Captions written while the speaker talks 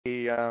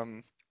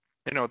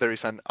there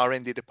is an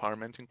R&D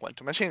department in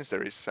quantum machines.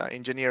 There is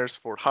engineers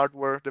for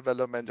hardware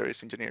development. There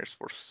is engineers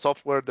for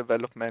software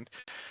development.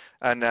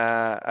 And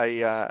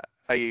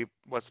I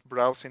was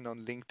browsing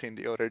on LinkedIn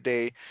the other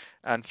day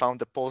and found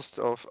a post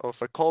of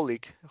a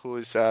colleague who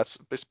is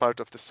part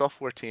of the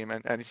software team,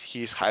 and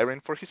he's hiring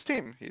for his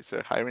team. He's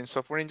hiring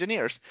software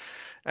engineers.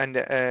 And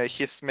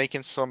he's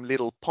making some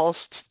little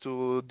posts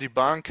to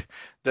debunk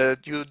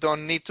that you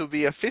don't need to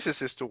be a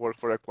physicist to work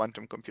for a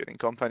quantum computing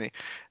company.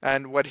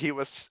 And what he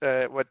was,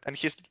 and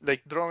he's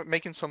like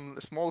making some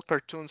small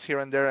cartoons here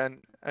and there,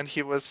 and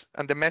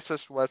the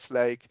message was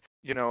like,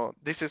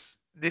 this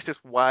is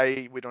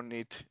why we don't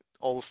need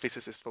all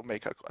physicists to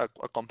make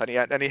a company,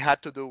 and it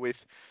had to do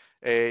with,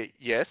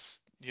 yes,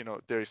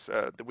 there's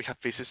we have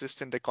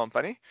physicists in the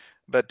company,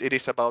 but it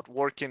is about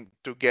working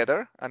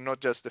together and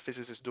not just the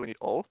physicists doing it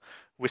all.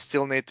 We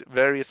still need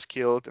very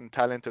skilled and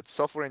talented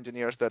software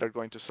engineers that are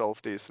going to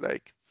solve these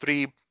like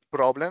 3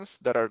 problems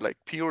that are like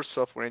pure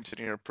software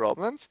engineer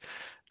problems.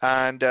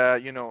 And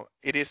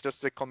it is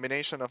just a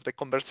combination of the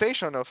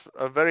conversation of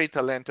a very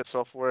talented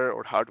software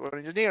or hardware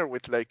engineer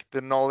with like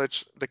the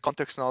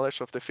context knowledge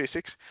of the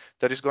physics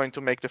that is going to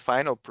make the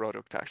final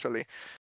product actually.